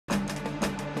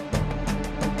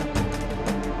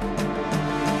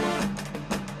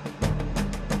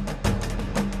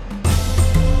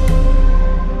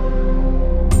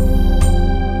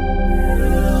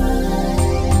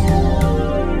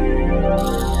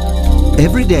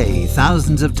Every day,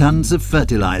 thousands of tons of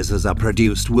fertilizers are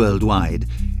produced worldwide,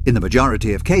 in the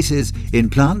majority of cases in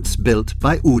plants built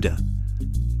by Uhde.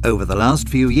 Over the last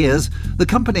few years, the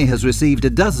company has received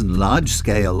a dozen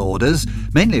large-scale orders,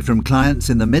 mainly from clients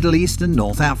in the Middle East and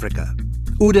North Africa.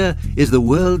 Uhde is the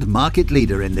world market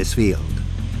leader in this field.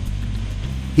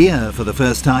 Here, for the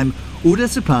first time, Uhde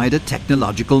supplied a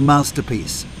technological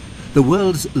masterpiece, the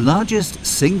world's largest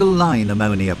single-line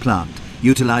ammonia plant,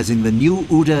 utilizing the new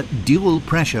Uhde dual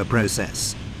pressure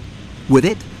process. With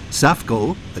it,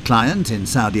 SAFCO, the client in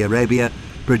Saudi Arabia,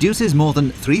 produces more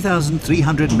than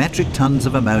 3,300 metric tons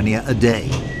of ammonia a day,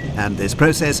 and this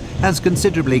process has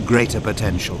considerably greater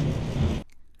potential.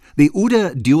 The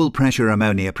Uhde dual pressure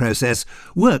ammonia process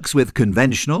works with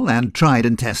conventional and tried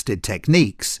and tested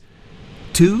techniques.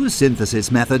 Two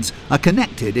synthesis methods are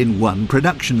connected in one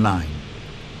production line.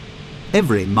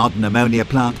 Every modern ammonia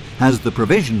plant has the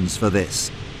provisions for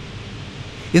this.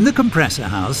 In the compressor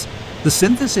house, the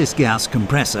synthesis gas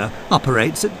compressor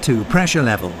operates at two pressure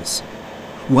levels.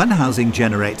 One housing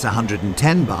generates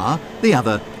 110 bar, the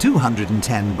other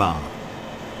 210 bar.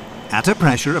 At a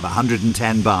pressure of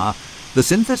 110 bar, the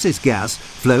synthesis gas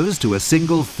flows to a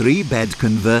single 3-bed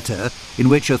converter in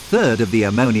which a third of the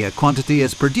ammonia quantity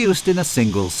is produced in a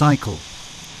single cycle.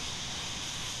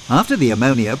 After the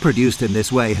ammonia produced in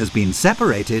this way has been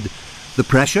separated, the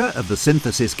pressure of the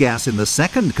synthesis gas in the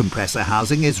second compressor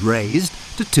housing is raised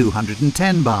to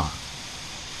 210 bar.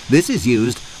 This is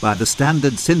used by the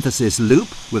standard synthesis loop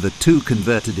with a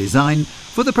two-converter design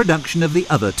for the production of the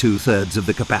other 2/3 of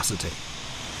the capacity.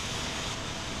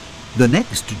 The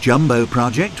next jumbo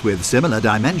project with similar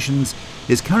dimensions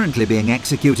is currently being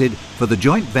executed for the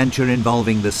joint venture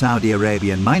involving the Saudi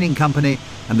Arabian Mining Company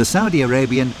and the Saudi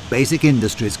Arabian Basic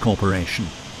Industries Corporation.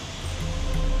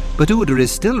 But Uhde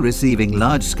is still receiving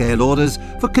large-scale orders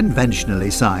for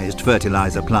conventionally sized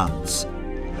fertilizer plants.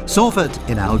 Sorfert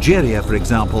in Algeria, for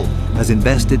example, has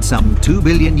invested some $2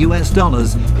 billion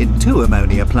in 2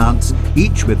 ammonia plants,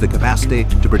 each with the capacity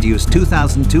to produce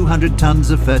 2,200 tons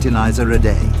of fertilizer a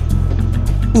day.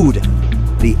 Uhde,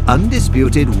 the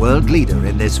undisputed world leader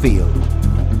in this field.